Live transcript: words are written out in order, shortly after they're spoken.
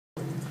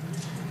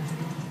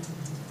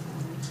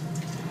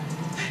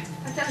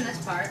I've done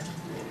this part.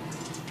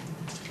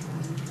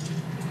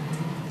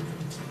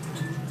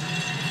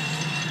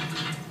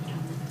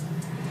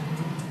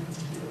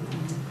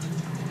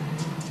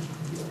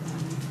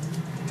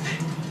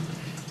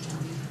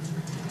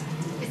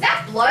 Is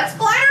that blood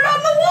splattered on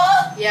the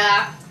wall?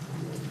 Yeah.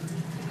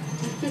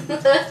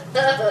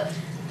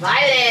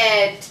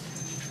 Violent!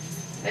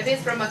 Maybe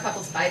it's from a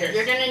couple spiders.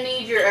 You're gonna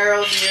need your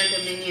arrows and your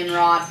Dominion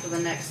rod for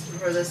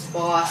this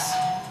boss.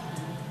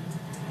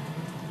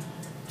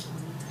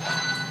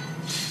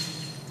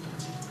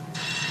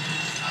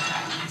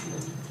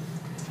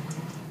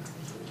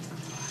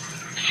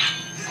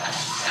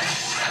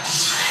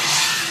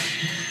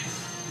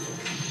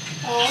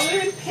 Oh,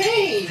 they're in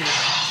pain.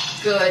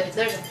 Good.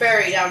 There's a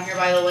fairy down here,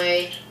 by the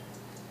way.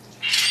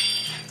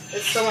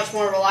 It's so much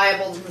more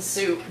reliable than the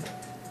soup.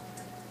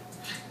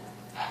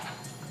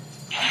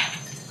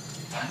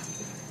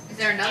 Is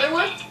there another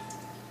one?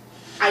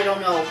 I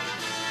don't know.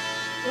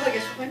 Well, I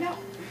guess we'll find out.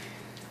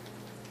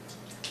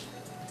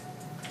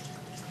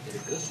 Is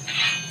it good?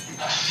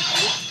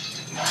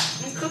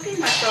 I'm cooking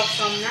myself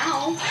some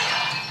now.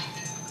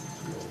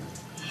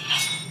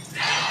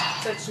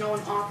 Since no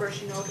one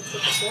offers, you know, to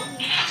cook it for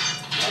me.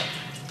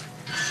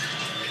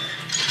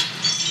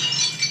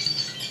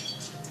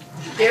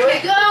 Here we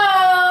go!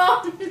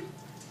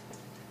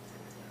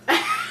 I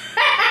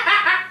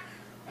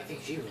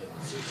think she really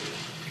wants soup.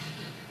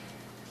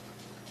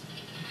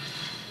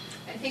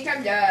 I think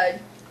I'm done.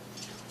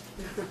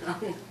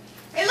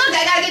 Hey, look,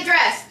 I gotta get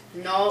dressed.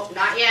 No,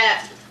 not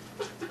yet.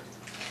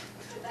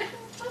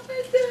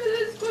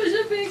 This was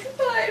a big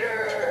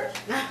spider.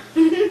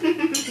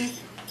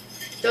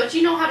 Don't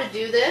you know how to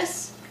do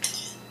this?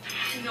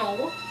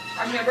 No,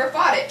 I've never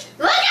fought it.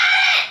 Look at it!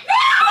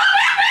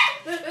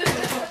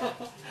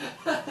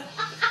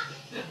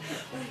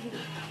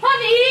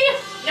 Honey!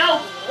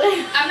 No!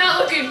 I'm not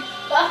looking.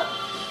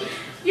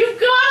 You've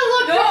gotta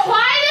look No. to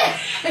find it!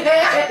 I'm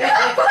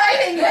not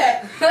fighting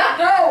it.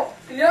 No,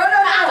 no, no,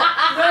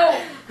 no, no,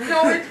 no.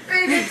 It's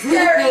big and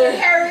scary and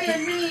hairy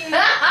and mean.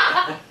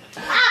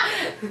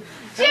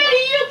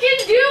 Jenny, you can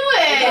do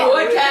it! No,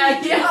 I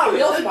can't. Yeah, not a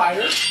real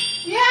spider.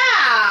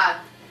 Yeah!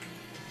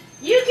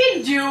 You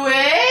can do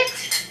it!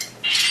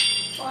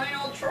 Fine,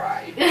 I'll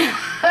try.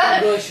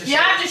 You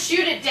have to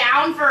shoot it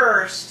down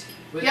first.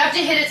 You have to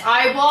hit its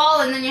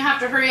eyeball, and then you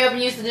have to hurry up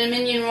and use the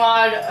Dominion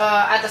rod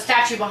at the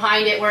statue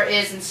behind it where it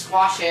is and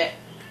squash it.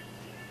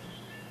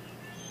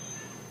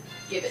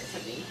 Give it to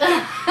me.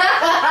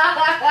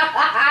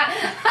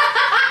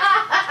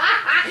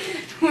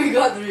 We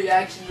got the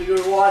reaction we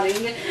were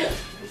wanting.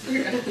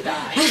 You're gonna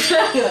die. You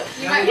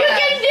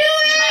can do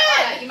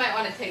it! You might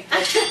want to take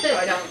this so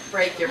I don't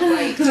break your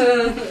plate.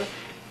 Oh,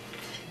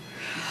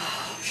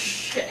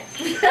 shit.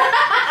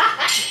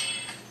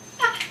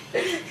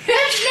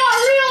 It's not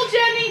real,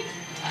 Jenny!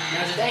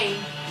 Now today.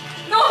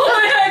 No,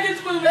 my heck,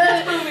 it's moving,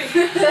 it's moving.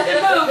 It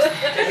moves.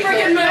 It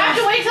freaking You have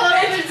moves. to wait till it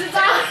opens its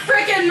eyes. It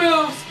freaking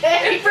moves.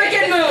 It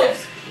freaking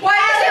moves. Why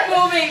is it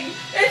moving?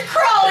 It's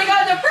crawling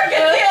on the freaking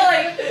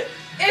ceiling.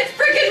 It's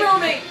freaking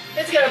moving.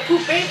 It's gonna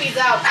poop babies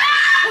out.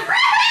 Ah,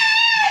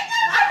 Rick!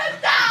 I'm gonna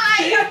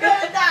die. I'm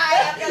gonna die.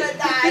 I'm gonna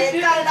die. It's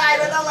gonna die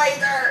with a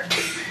laser.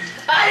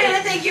 I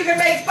didn't think you could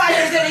make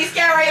spiders any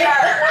scarier.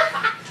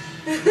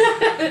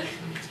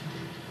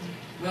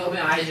 Well, open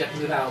eyes, you have to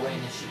move out of the way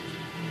and then shoot.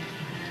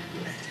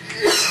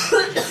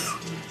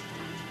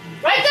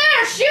 Right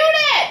there! Shoot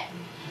it!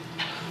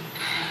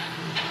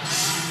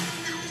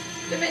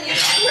 Dominion,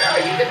 where are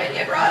you,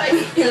 Dominion Rod? I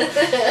need you.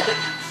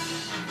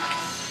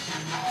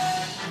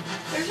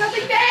 There's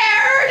nothing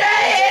there.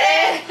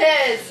 It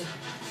is!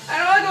 I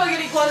don't want to go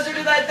any closer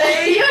to that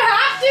thing. You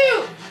have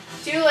to!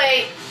 Too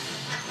late.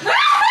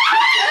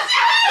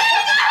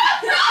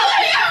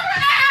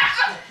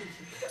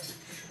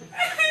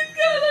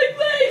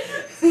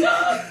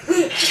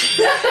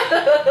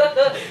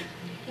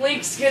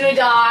 Link's gonna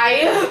die.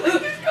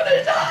 He's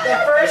gonna die. The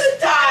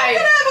first time. I'm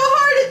gonna have a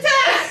heart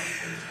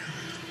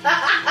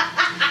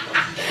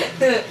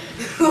attack.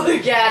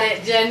 Look at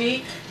it,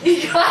 Jenny.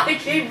 You gotta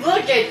keep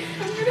looking.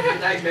 I'm gonna have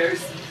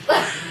nightmares. I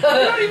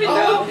don't even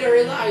know. Oh,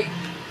 very light.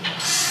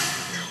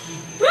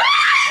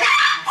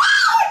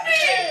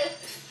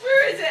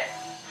 Where is it?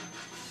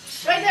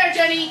 Right there,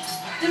 Jenny.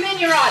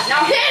 Dominion rod.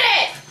 Now hit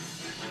it!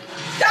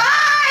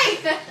 Die!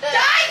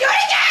 Die! Do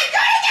it again! Do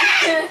it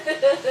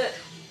again!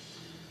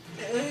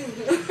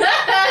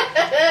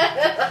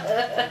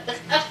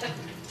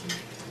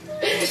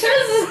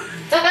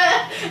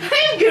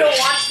 I'm gonna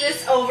watch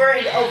this over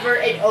and over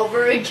and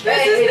over again.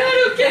 This is not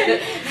okay.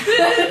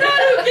 This is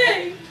not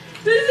okay.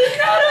 This is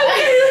not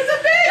okay. It's a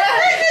big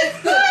freaking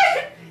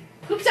spider.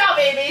 Poops out,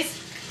 babies.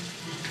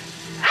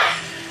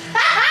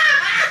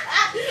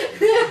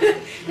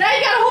 Now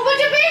you got a whole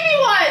bunch of baby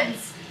ones.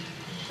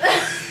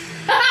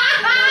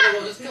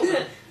 We'll just kill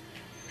them.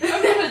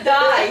 I'm gonna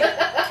die.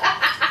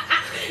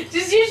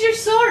 Just use your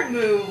sword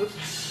move.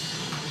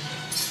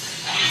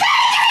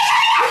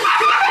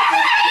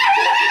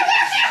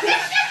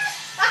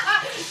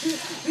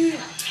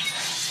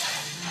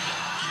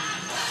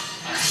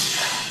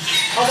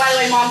 Oh, by the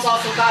way, Mom's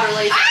also got her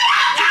laser.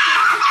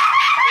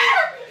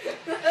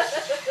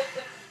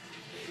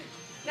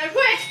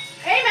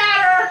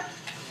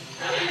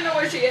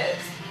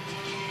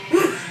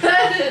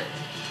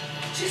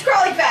 She's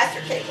crawling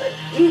faster, Caitlin.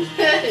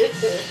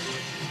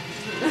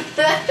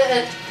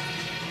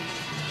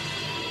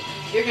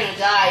 You're gonna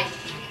die.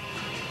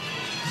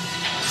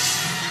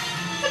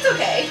 That's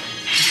okay.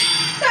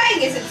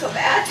 Dying isn't so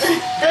bad. I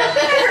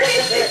heard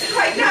it's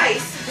quite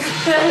nice.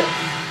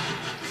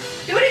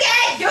 Do it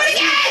again! Do it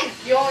again!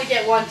 You only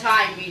get one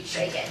time each.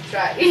 Shake it.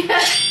 Try.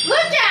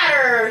 Look at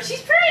her!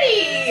 She's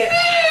pretty!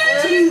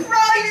 She's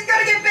crawling! She's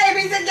gonna get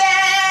babies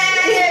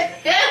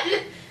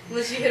again!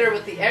 Unless you hit her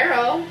with the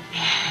arrow.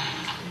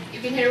 You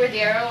can hit her with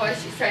the arrow while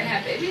she's trying to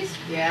have babies?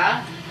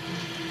 Yeah.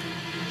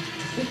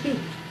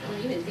 Don't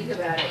even think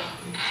about it.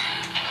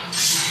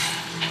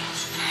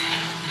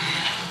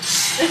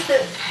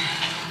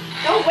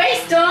 Don't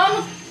waste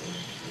them!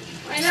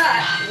 Why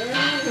not?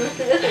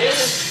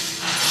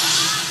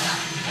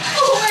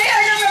 Oh man,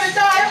 I'm gonna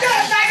die! I'm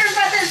gonna beggars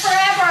about this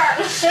forever!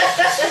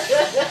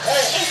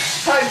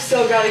 I've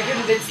still gotta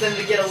convince them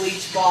to get a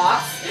leech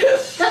box.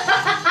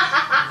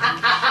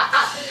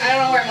 I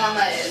don't know where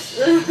Mama is.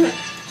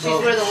 She's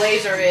where the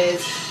laser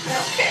is. I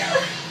don't care.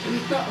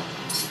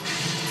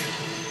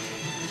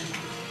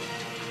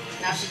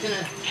 Now she's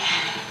gonna...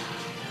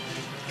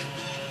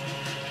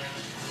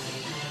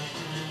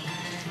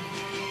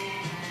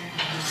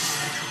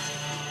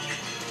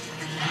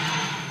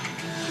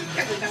 I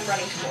can't believe I'm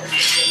running towards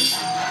this thing.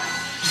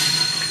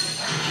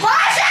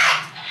 Watch it!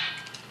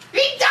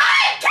 Be done!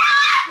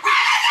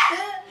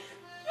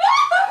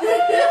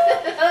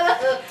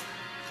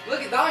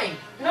 Look, it's dying.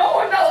 No,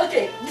 I'm not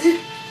looking.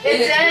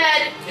 It's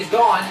dead! It's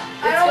gone.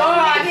 I don't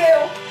want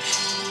you.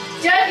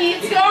 Jackie,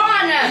 it's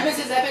gone! You missed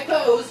his epic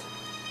pose.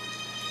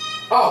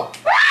 Oh.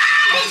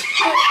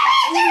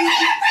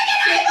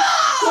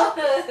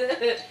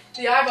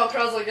 The eyeball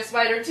crawls like a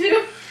spider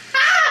too.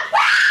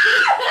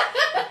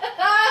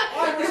 Oh,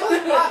 I totally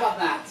forgot about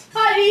that.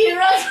 Honey,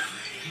 run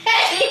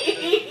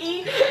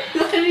away!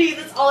 Honey,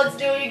 that's all it's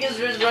doing is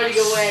just running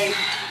away.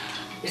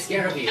 It's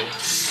scared of you.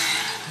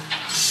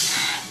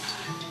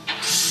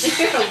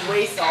 You're gonna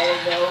waste all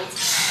of those.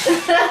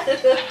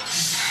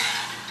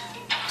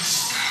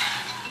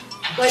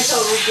 Wait till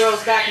it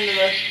grows back into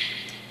the...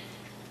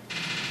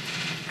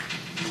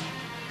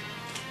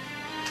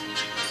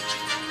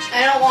 I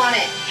don't want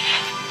it.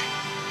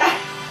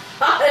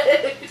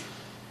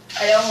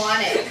 I don't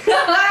want it.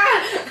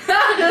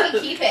 You can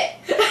keep it.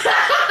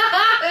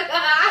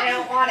 I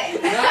don't want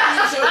it. Now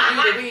you showed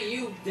me the way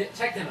you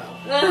checked him out.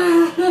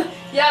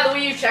 Yeah, the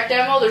way you checked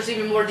ammo, there's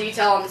even more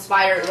detail on the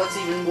spider. It looks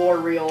even more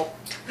real.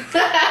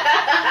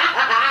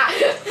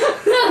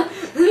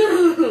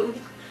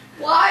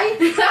 Why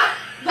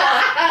the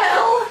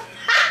hell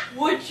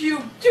would you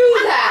do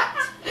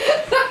that?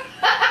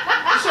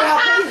 You show how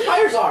pretty the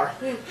spiders are.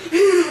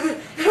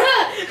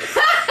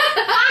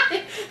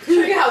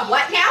 Show you how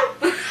what now?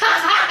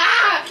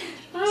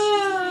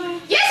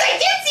 Yes, I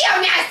did see how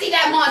nasty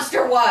that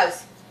monster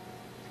was.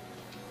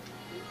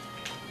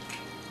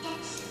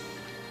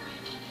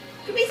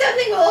 Could be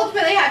something we'll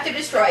ultimately have to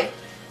destroy.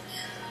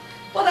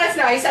 Well, that's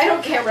nice. I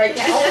don't care right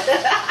now.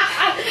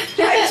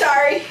 I'm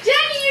sorry.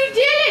 Jenny, you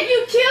did it!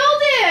 You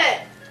killed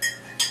it!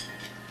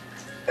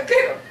 I'm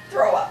gonna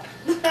throw up.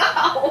 No.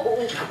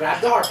 Now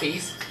grab the heart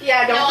piece.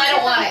 Yeah, don't. No, I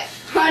don't want it.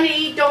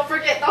 Honey, don't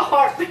forget the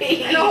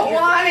heartbeat. I don't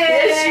want it.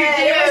 Yes, you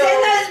do. It was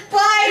in the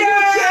spider.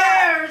 Who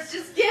cares?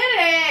 Just get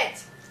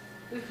it.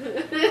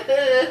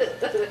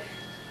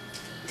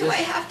 Do I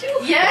have to?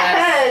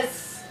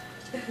 Yes.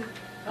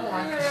 Come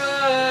on.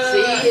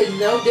 See, it's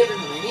no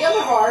different than any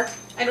other heart.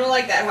 I don't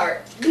like that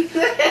heart.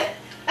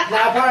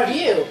 Now part of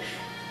you.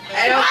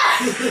 I don't.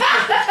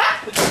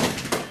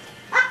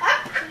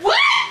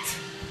 What?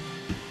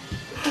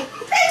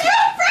 Did you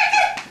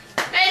freaking?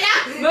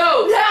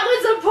 Move. That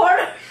was a part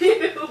of you.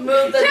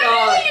 Move the dog.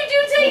 Technically, you do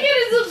take it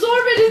and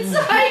absorb it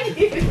inside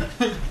you.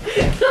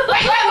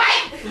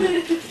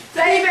 Wait.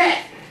 Save it.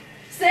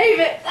 Save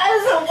it. That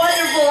is a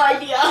wonderful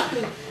idea.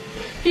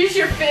 Here's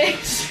your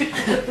fish.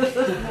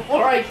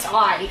 Before I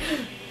die.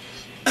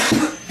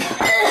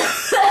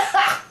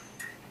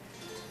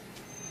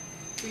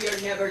 We are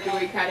never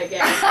doing that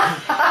again.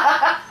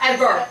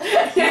 Ever.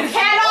 You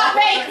cannot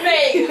make me.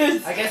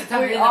 I guess it's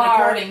time to We end the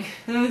are. recording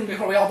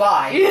before we all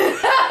die.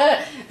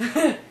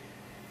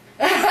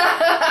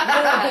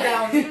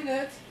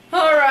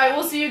 Alright,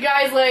 we'll see you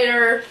guys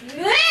later.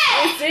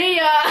 See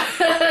ya.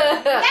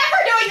 Never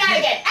doing that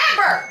again.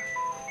 Ever.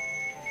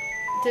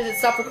 Did it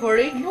stop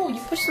recording? No, you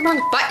pushed the wrong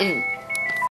button.